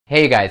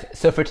Hey you guys,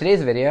 so for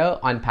today's video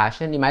on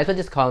passion, you might as well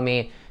just call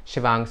me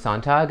Shivang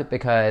Sontag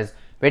because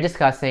we're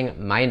discussing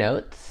my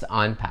notes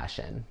on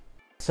passion.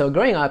 So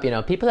growing up,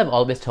 people have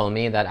always told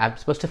me that I'm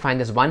supposed to find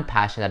this one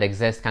passion that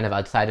exists kind of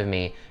outside of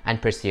me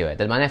and pursue it.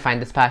 That when I find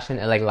this passion,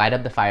 it'll like light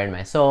up the fire in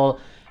my soul.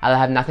 I'll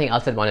have nothing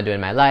else I'd want to do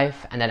in my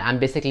life, and then I'm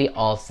basically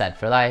all set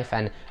for life,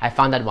 and I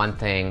found that one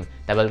thing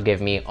that will give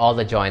me all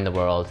the joy in the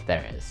world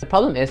there is. The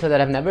problem is that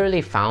I've never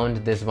really found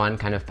this one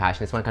kind of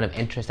passion, this one kind of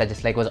interest that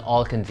just like was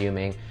all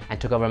consuming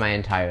and took over my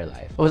entire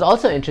life. What was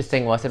also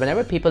interesting was that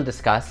whenever people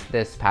discuss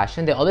this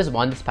passion, they always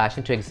want this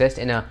passion to exist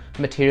in a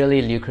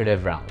materially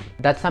lucrative realm.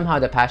 That somehow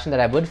the passion that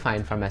I would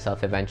find for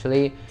myself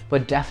eventually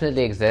would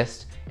definitely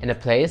exist in a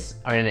place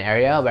or in an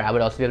area where I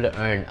would also be able to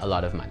earn a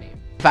lot of money.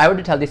 If I were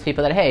to tell these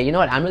people that, hey, you know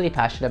what I'm really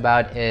passionate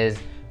about is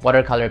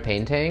watercolor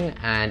painting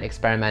and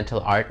experimental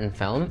art and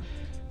film,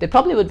 they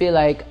probably would be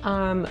like,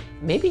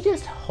 maybe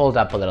just hold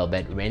up a little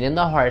bit, rein in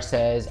the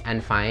horses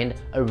and find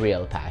a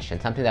real passion,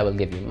 something that will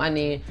give you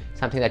money,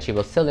 something that you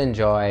will still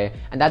enjoy,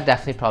 and that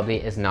definitely probably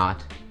is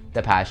not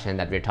the passion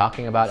that we're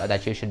talking about or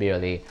that you should be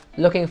really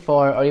looking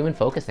for or even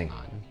focusing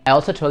on. I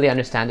also totally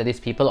understand that these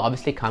people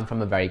obviously come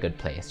from a very good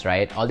place,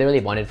 right? All they really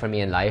wanted from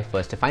me in life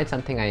was to find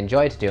something I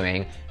enjoyed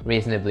doing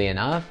reasonably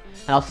enough,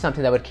 and also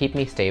something that would keep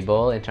me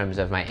stable in terms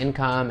of my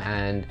income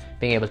and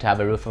being able to have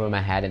a roof over my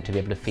head and to be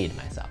able to feed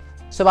myself.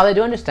 So while I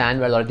do understand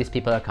where a lot of these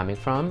people are coming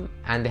from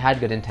and they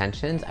had good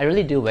intentions, I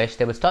really do wish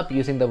they would stop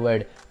using the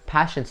word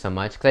passion so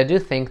much, because I do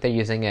think they're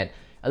using it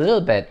a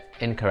little bit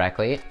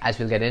incorrectly, as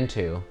we'll get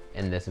into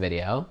in this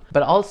video.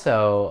 But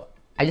also,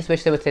 I just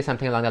wish they would say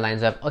something along the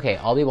lines of, okay,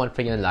 all we want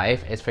for you in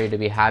life is for you to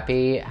be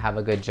happy, have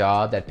a good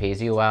job that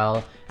pays you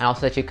well, and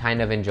also that you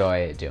kind of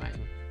enjoy doing.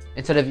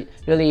 Instead of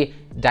really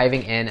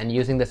diving in and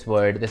using this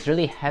word, this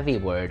really heavy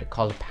word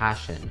called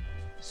passion,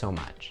 so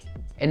much.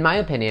 In my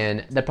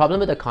opinion, the problem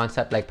with a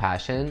concept like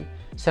passion,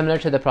 similar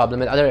to the problem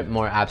with other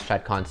more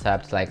abstract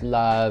concepts like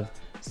love,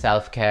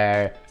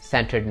 self-care,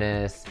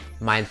 centeredness,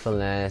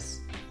 mindfulness,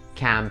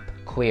 camp,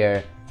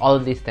 queer, all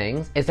of these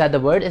things, is that the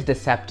word is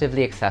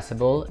deceptively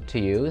accessible to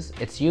use.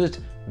 It's used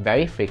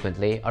very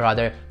frequently, or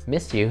rather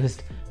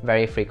misused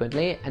very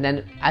frequently, and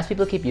then as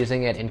people keep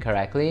using it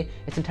incorrectly,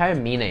 its entire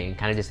meaning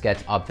kind of just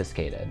gets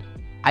obfuscated.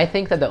 I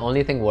think that the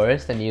only thing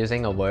worse than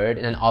using a word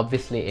in an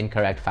obviously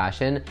incorrect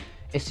fashion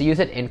is to use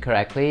it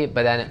incorrectly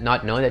but then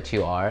not know that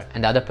you are,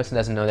 and the other person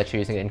doesn't know that you're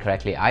using it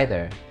incorrectly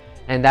either.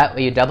 And that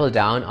way you double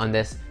down on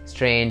this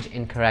strange,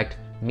 incorrect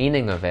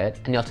meaning of it,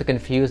 and you also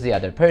confuse the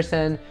other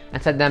person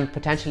and set them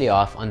potentially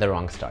off on the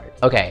wrong start.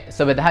 Okay,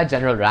 so with that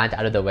general rant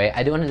out of the way,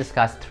 I do want to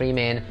discuss three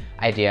main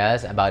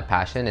ideas about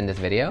passion in this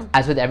video.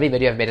 As with every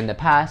video I've made in the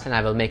past and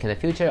I will make in the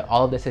future,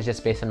 all of this is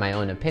just based on my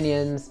own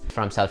opinions,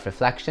 from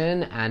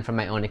self-reflection and from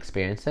my own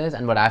experiences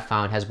and what I've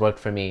found has worked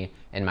for me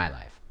in my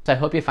life. So I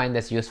hope you find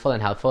this useful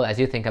and helpful as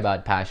you think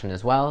about passion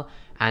as well,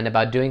 and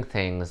about doing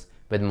things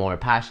with more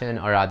passion,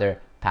 or rather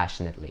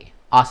passionately.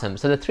 Awesome,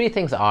 so the three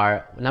things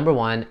are, number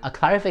one, a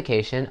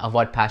clarification of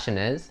what passion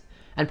is,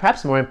 and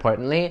perhaps more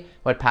importantly,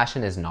 what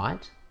passion is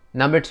not.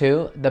 Number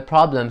two, the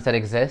problems that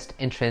exist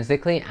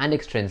intrinsically and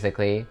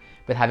extrinsically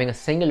with having a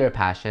singular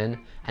passion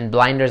and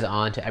blinders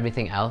on to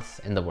everything else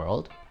in the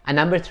world. And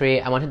number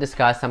three, I want to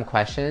discuss some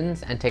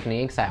questions and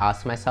techniques I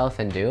ask myself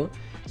and do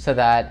so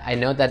that I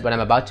know that what I'm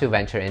about to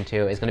venture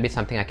into is going to be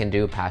something I can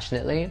do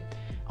passionately,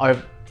 or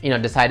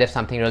decide if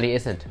something really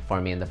isn't for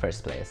me in the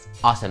first place.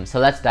 Awesome, so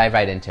let's dive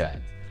right into it.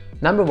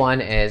 Number one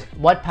is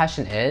what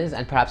passion is,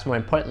 and perhaps more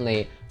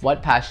importantly,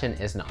 what passion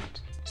is not.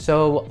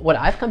 So what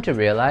I've come to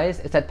realize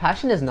is that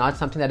passion is not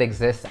something that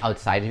exists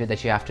outside of you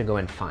that you have to go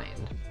and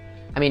find.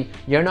 I mean,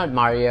 you're not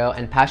Mario,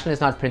 and passion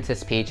is not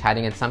Princess Peach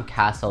hiding in some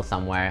castle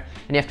somewhere,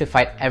 and you have to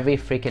fight every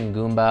freaking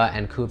Goomba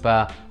and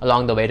Koopa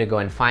along the way to go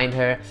and find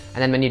her.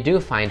 And then when you do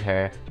find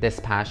her, this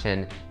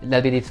passion,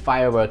 there'll be these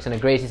fireworks and a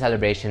crazy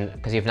celebration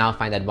because you've now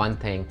found that one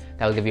thing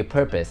that will give you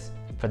purpose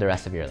for the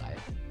rest of your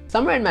life.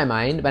 Somewhere in my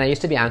mind, when I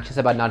used to be anxious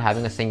about not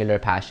having a singular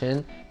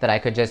passion that I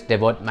could just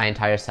devote my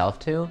entire self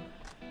to,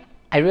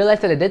 I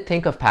realized that I did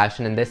think of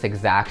passion in this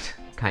exact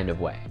kind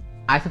of way.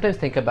 I sometimes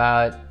think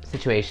about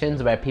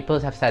situations where people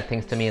have said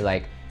things to me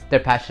like they're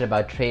passionate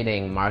about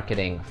trading,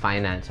 marketing,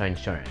 finance, or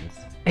insurance.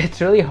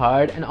 It's really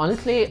hard and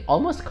honestly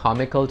almost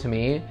comical to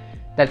me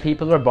that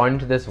people were born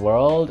into this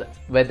world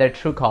with their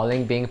true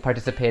calling being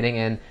participating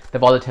in the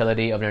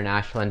volatility of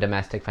international and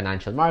domestic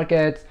financial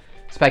markets,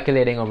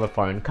 speculating over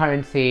foreign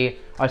currency,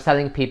 or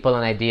selling people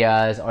on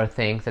ideas or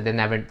things that they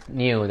never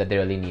knew that they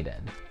really needed.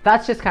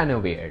 That's just kind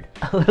of weird,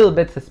 a little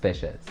bit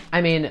suspicious.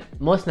 I mean,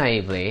 most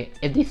naively,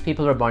 if these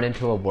people were born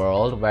into a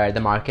world where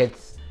the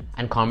markets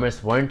and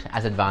commerce weren't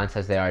as advanced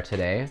as they are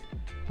today,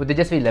 would they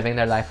just be living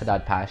their life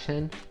without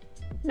passion?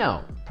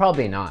 No,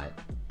 probably not.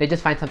 They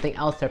just find something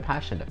else they're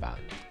passionate about,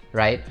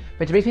 right?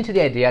 Which brings me to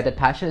the idea that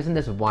passion isn't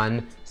this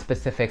one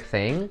specific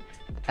thing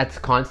that's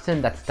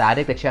constant, that's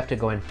static, that you have to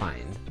go and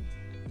find.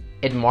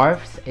 It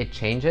morphs, it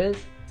changes,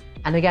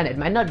 and again, it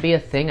might not be a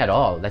thing at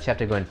all that you have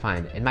to go and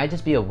find. It might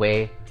just be a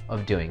way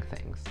of doing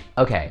things.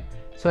 Okay,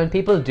 So when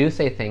people do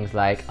say things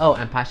like, oh,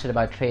 I'm passionate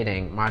about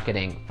trading,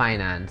 marketing,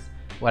 finance,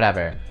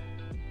 whatever,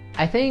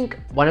 I think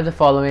one of the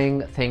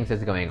following things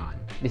is going on.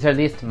 These are at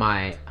least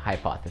my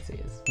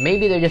hypotheses.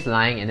 Maybe they're just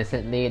lying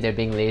innocently, they're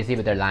being lazy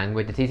with their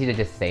language, it's easy to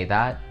just say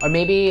that. Or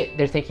maybe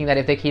they're thinking that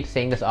if they keep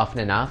saying this often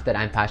enough, that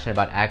I'm passionate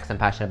about X, I'm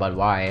passionate about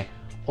Y,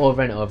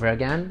 over and over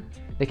again,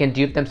 they can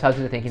dupe themselves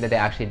into thinking that they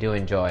actually do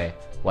enjoy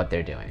what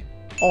they're doing.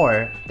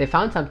 Or they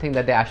found something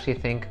that they actually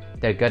think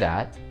they're good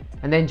at,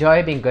 and they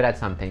enjoy being good at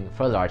something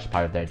for a large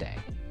part of their day.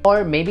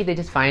 Or maybe they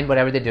just find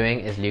whatever they're doing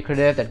is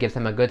lucrative, that gives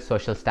them a good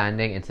social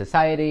standing in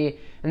society,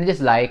 and they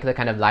just like the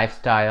kind of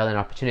lifestyle and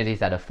opportunities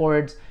that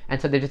affords, and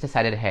so they just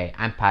decided, hey,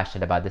 I'm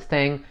passionate about this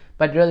thing,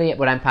 but really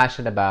what I'm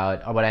passionate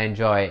about or what I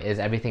enjoy is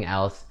everything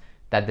else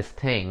that this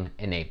thing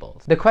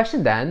enables. The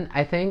question then,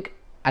 I think,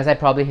 as I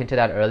probably hinted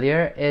at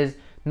earlier, is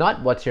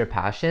not what's your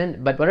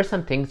passion, but what are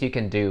some things you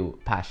can do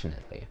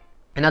passionately?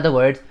 In other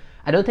words,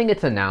 I don't think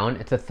it's a noun,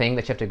 it's a thing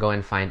that you have to go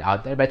and find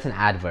out there, but it's an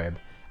adverb,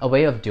 a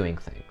way of doing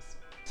things.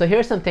 So here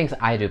are some things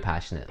I do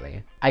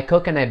passionately. I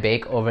cook and I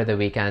bake over the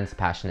weekends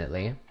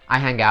passionately. I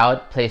hang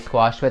out, play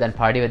squash with, and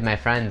party with my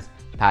friends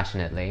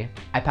passionately.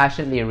 I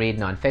passionately read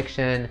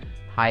nonfiction,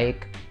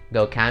 hike,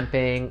 go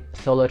camping,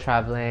 solo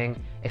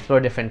traveling,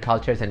 explore different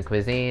cultures and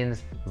cuisines,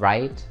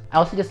 write. I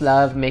also just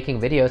love making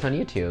videos on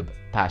YouTube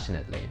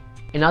passionately.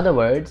 In other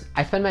words,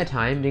 I spend my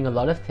time doing a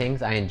lot of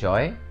things I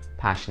enjoy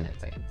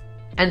passionately.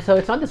 And so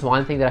it's not this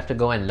one thing that I have to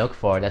go and look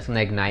for that's going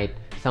to ignite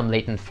some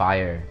latent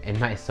fire in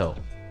my soul.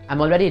 I'm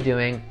already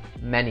doing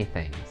many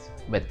things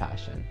with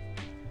passion.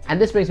 And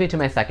this brings me to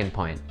my second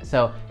point.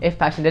 So if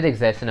passion did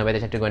exist in a way that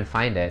you have to go and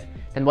find it,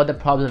 then what the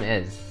problem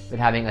is with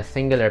having a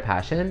singular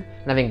passion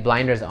and having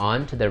blinders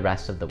on to the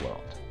rest of the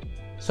world.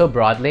 So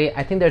broadly,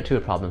 I think there are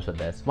two problems with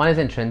this. One is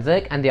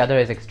intrinsic and the other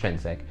is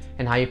extrinsic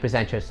in how you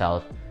present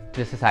yourself to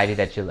the society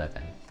that you live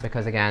in.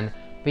 Because again,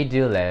 we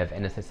do live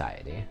in a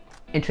society.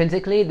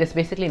 Intrinsically, this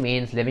basically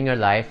means living your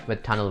life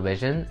with tunnel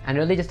vision and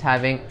really just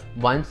having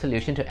one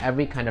solution to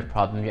every kind of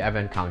problem you ever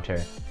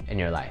encounter in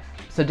your life.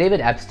 So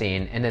David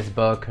Epstein, in his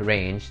book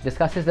Range,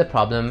 discusses the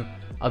problem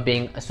of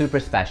being a super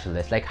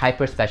specialist, like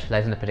hyper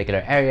specialized in a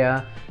particular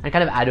area, and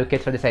kind of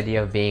advocates for this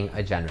idea of being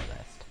a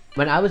generalist.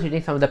 When I was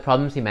reading some of the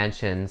problems he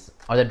mentions,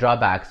 or the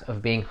drawbacks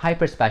of being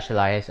hyper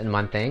specialized in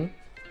one thing,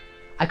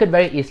 I could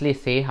very easily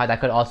see how that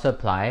could also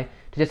apply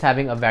to just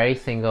having a very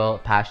single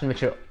passion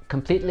which you're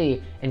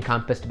completely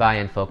encompassed by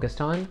and focused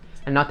on,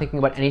 and not thinking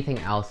about anything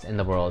else in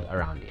the world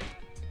around you.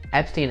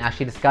 Epstein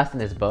actually discussed in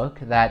his book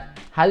that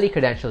highly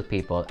credentialed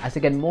people, as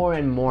they get more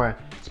and more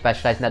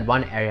specialized in that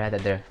one area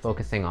that they're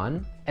focusing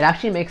on, it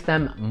actually makes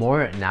them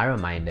more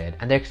narrow-minded,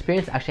 and their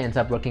experience actually ends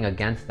up working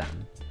against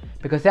them,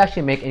 because they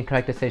actually make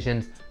incorrect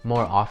decisions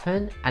more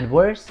often, and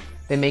worse,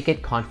 they make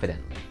it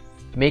confidently.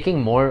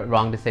 Making more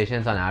wrong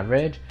decisions on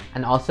average,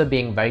 and also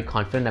being very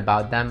confident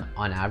about them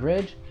on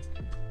average,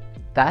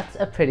 that's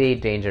a pretty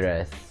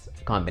dangerous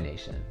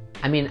combination.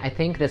 I mean, I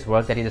think this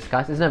work that he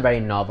discussed isn't a very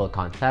novel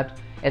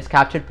concept. It's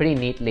captured pretty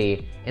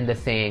neatly in the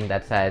saying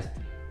that says,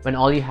 when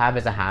all you have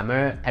is a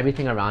hammer,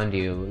 everything around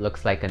you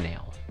looks like a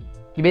nail.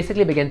 You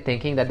basically begin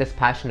thinking that this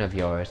passion of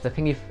yours, the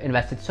thing you've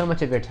invested so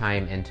much of your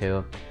time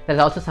into, that has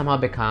also somehow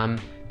become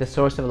the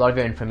source of a lot of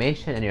your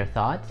information and your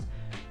thoughts,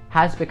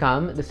 has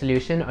become the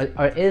solution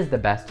or is the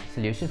best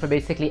solution for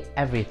basically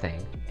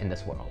everything in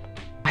this world.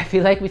 I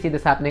feel like we see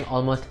this happening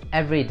almost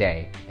every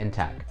day in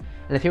tech.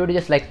 And if you were to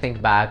just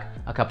think back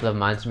a couple of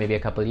months, or maybe a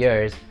couple of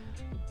years,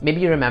 maybe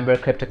you remember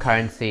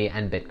cryptocurrency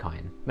and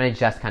Bitcoin when it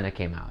just kind of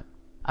came out.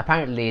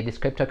 Apparently, these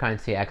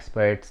cryptocurrency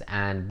experts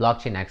and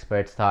blockchain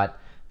experts thought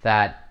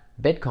that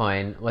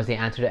Bitcoin was the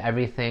answer to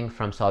everything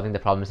from solving the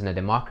problems in a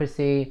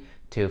democracy,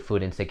 to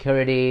food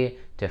insecurity,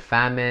 to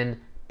famine,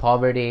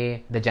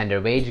 poverty, the gender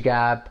wage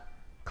gap,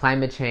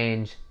 climate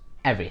change,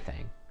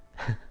 everything.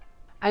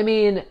 I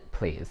mean,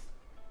 please.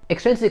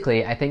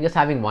 Extrinsically, I think just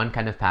having one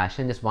kind of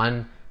passion, just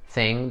one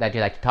thing that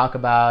you like to talk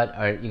about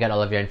or you get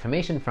all of your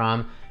information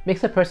from,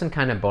 makes a person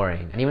kind of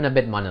boring and even a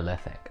bit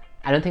monolithic.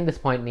 I don't think this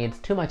point needs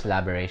too much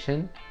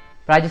elaboration,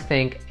 but I just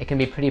think it can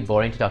be pretty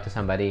boring to talk to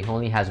somebody who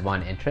only has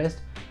one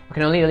interest or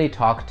can only really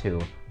talk to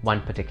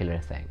one particular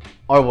thing.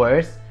 Or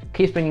worse,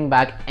 keeps bringing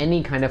back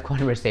any kind of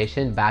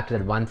conversation back to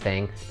that one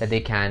thing that they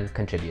can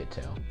contribute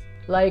to.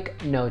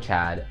 Like, no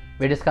Chad,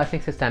 we're discussing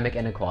systemic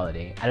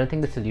inequality. I don't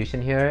think the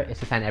solution here is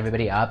to sign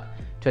everybody up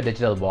to a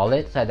digital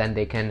wallet so that then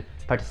they can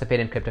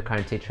participate in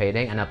cryptocurrency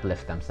trading and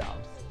uplift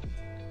themselves.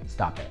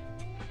 Stop it.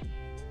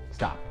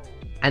 Stop.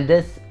 And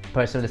this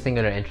person with a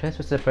singular interest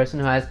was a person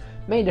who has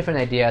many different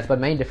ideas about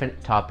many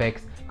different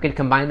topics, who can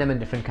combine them in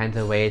different kinds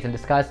of ways and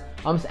discuss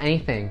almost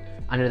anything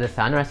under the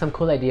sun, or has some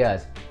cool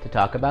ideas to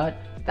talk about.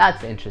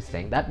 That's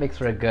interesting. That makes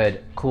for a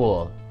good,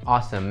 cool,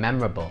 awesome,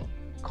 memorable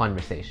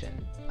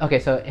conversation. Okay,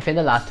 so if in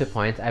the last 2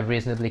 points I've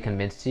reasonably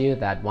convinced you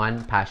that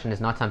one, passion is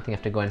not something you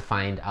have to go and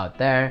find out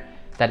there,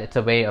 that it's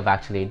a way of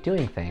actually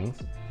doing things,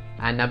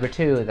 and number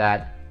two,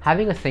 that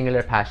having a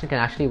singular passion can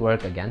actually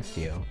work against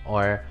you,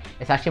 or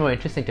it's actually more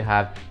interesting to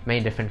have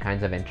many different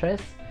kinds of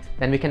interests,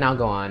 then we can now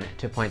go on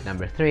to point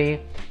number 3,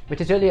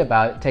 which is really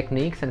about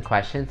techniques and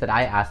questions that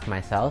I ask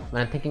myself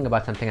when I'm thinking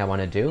about something I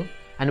want to do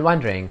and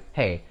wondering,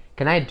 hey,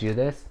 can I do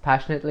this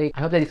passionately?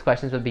 I hope that these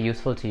questions will be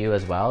useful to you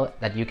as well,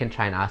 that you can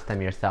try and ask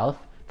them yourself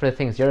for the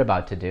things you're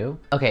about to do.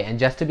 Okay, and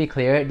just to be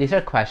clear, these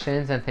are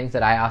questions and things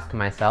that I ask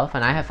myself,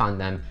 and I have found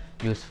them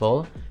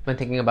useful when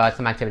thinking about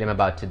some activity I'm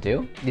about to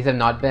do. These have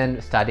not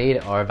been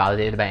studied or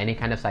validated by any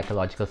kind of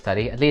psychological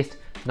study, at least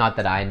not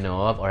that I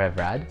know of or have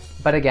read.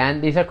 But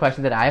again, these are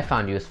questions that I have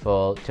found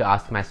useful to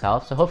ask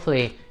myself, so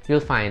hopefully you'll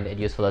find it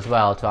useful as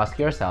well to ask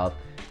yourself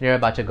when you're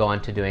about to go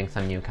on to doing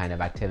some new kind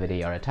of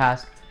activity or a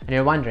task, and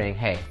you're wondering,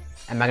 hey,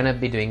 am I going to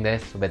be doing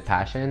this with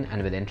passion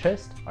and with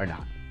interest or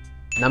not?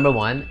 Number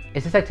 1,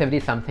 is this activity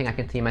something I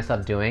can see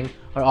myself doing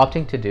or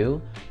opting to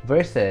do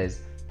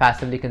versus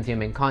passively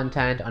consuming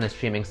content on a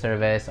streaming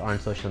service or on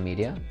social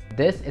media?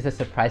 This is a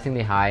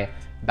surprisingly high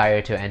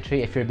barrier to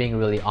entry if you're being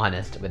really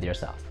honest with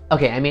yourself.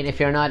 Okay, I mean,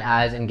 if you're not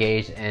as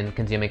engaged in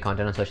consuming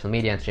content on social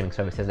media and streaming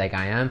services like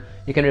I am,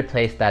 you can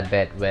replace that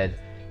bit with,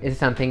 is it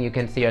something you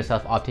can see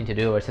yourself opting to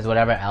do versus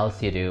whatever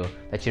else you do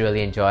that you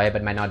really enjoy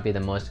but might not be the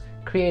most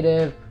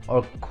creative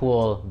or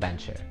cool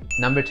venture.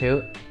 Number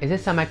 2, is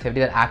this some activity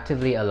that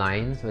actively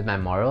aligns with my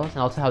morals and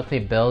also helps me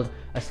build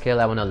a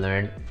skill I want to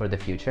learn for the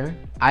future?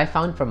 I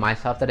found for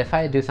myself that if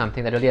I do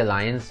something that really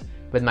aligns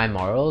with my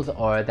morals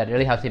or that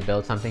really helps me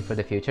build something for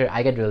the future,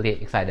 I get really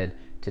excited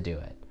to do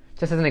it.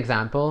 Just as an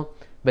example,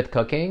 with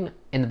cooking,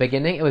 in the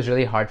beginning it was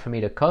really hard for me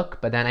to cook,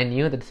 but then I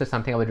knew that this was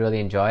something I would really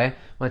enjoy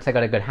once I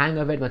got a good hang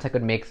of it, once I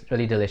could make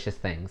really delicious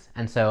things.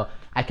 And so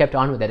I kept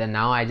on with it, and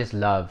now I just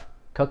love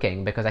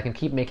cooking because I can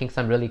keep making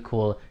some really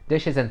cool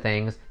dishes and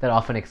things that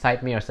often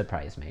excite me or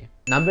surprise me.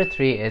 Number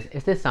 3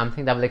 is this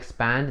something that will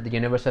expand the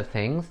universe of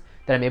things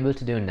that I'm able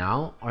to do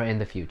now or in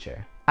the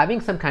future? Having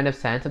some kind of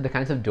sense of the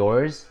kinds of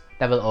doors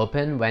that will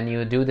open when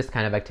you do this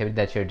kind of activity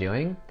that you're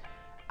doing,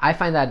 I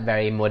find that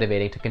very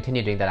motivating to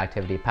continue doing that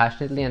activity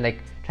passionately and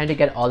like trying to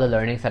get all the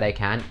learnings that I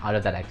can out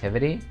of that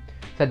activity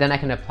so then I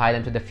can apply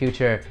them to the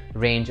future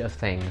range of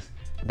things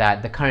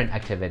that the current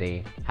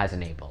activity has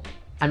enabled.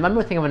 And one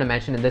more thing I want to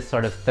mention in this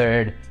sort of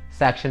third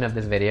section of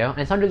this video, and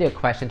it's not really a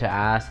question to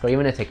ask or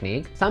even a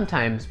technique,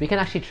 sometimes we can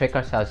actually trick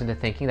ourselves into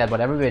thinking that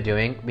whatever we're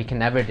doing, we can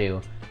never do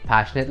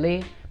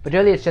passionately, but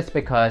really it's just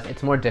because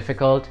it's more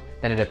difficult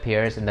than it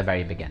appears in the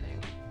very beginning.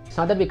 It's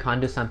not that we can't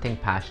do something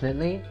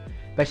passionately,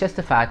 but it's just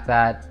the fact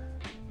that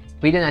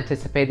we didn't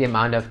anticipate the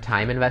amount of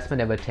time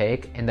investment it would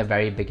take in the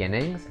very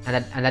beginnings,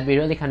 and that we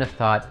really kind of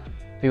thought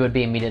we would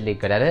be immediately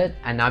good at it,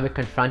 and now we're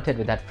confronted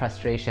with that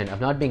frustration of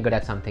not being good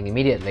at something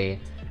immediately,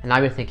 and now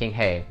we're thinking,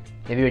 hey,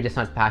 maybe you're just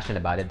not passionate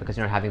about it because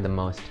you're not having the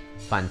most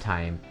fun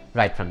time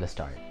right from the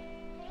start.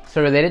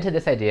 So related to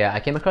this idea, I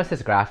came across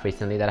this graph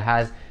recently that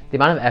has the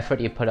amount of effort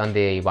you put on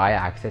the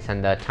y-axis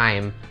and the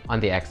time on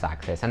the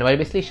x-axis. And what it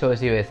basically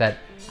shows you is that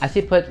as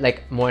you put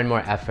like more and more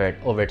effort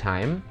over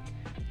time,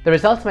 the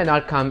results might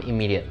not come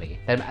immediately.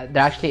 There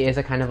actually is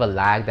a kind of a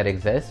lag that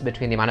exists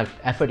between the amount of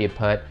effort you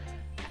put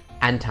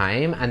and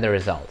time and the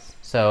results.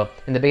 So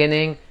in the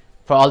beginning,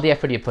 for all the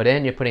effort you put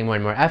in, you're putting more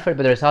and more effort,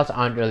 but the results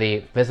aren't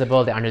really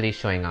visible, they aren't really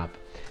showing up.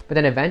 But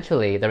then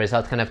eventually the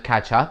results kind of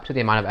catch up to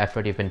the amount of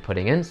effort you've been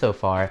putting in so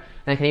far,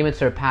 and can even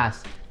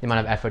surpass the amount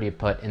of effort you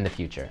put in the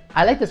future.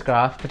 I like this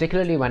graph,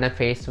 particularly when I'm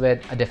faced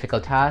with a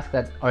difficult task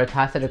or a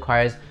task that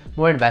requires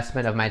more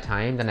investment of my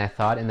time than I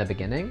thought in the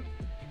beginning.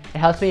 It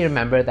helps me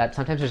remember that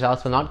sometimes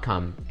results will not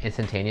come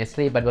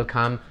instantaneously, but will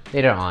come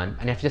later on,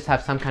 and you have to just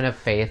have some kind of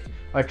faith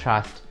or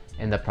trust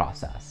in the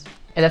process.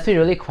 It lets me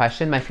really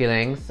question my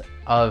feelings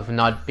of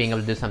not being able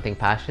to do something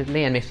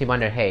passionately and makes me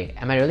wonder, hey,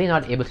 am I really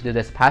not able to do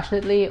this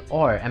passionately,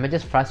 or am I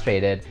just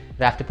frustrated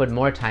that I have to put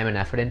more time and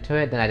effort into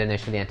it than I'd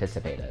initially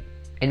anticipated?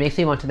 It makes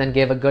me want to then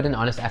give a good and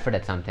honest effort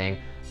at something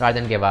rather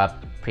than give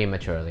up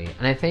prematurely.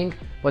 And I think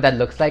what that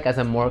looks like as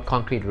a more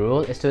concrete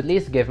rule is to at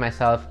least give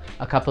myself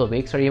a couple of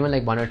weeks or even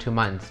like 1 or 2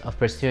 months of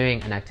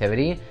pursuing an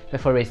activity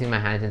before raising my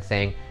hands and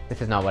saying,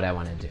 this is not what I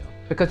want to do.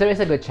 Because there is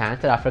a good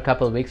chance that after a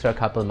couple of weeks or a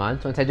couple of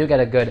months, once I do get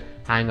a good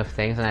hang of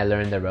things and I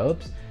learn the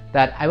ropes,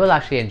 that I will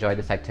actually enjoy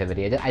this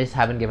activity. I just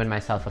haven't given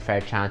myself a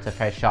fair chance, a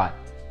fair shot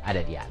at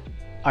it yet.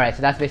 Alright,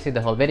 so that's basically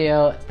the whole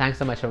video. Thanks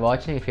so much for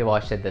watching if you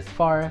watched it this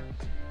far.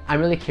 I'm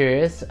really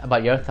curious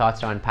about your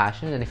thoughts around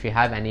passion, and if you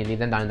have any, leave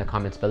them down in the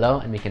comments below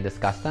and we can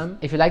discuss them.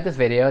 If you like this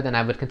video, then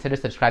I would consider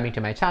subscribing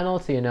to my channel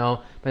so you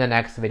know when the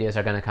next videos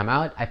are going to come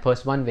out. I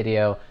post one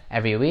video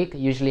every week,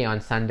 usually on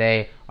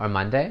Sunday or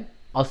Monday.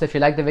 Also, if you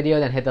like the video,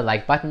 then hit the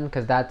like button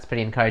because that's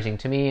pretty encouraging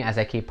to me as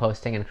I keep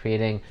posting and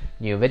creating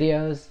new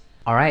videos.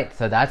 Alright,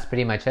 so that's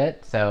pretty much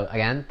it. So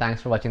again,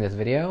 thanks for watching this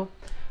video.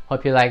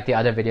 Hope you like the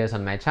other videos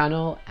on my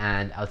channel,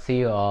 and I'll see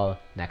you all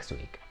next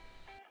week.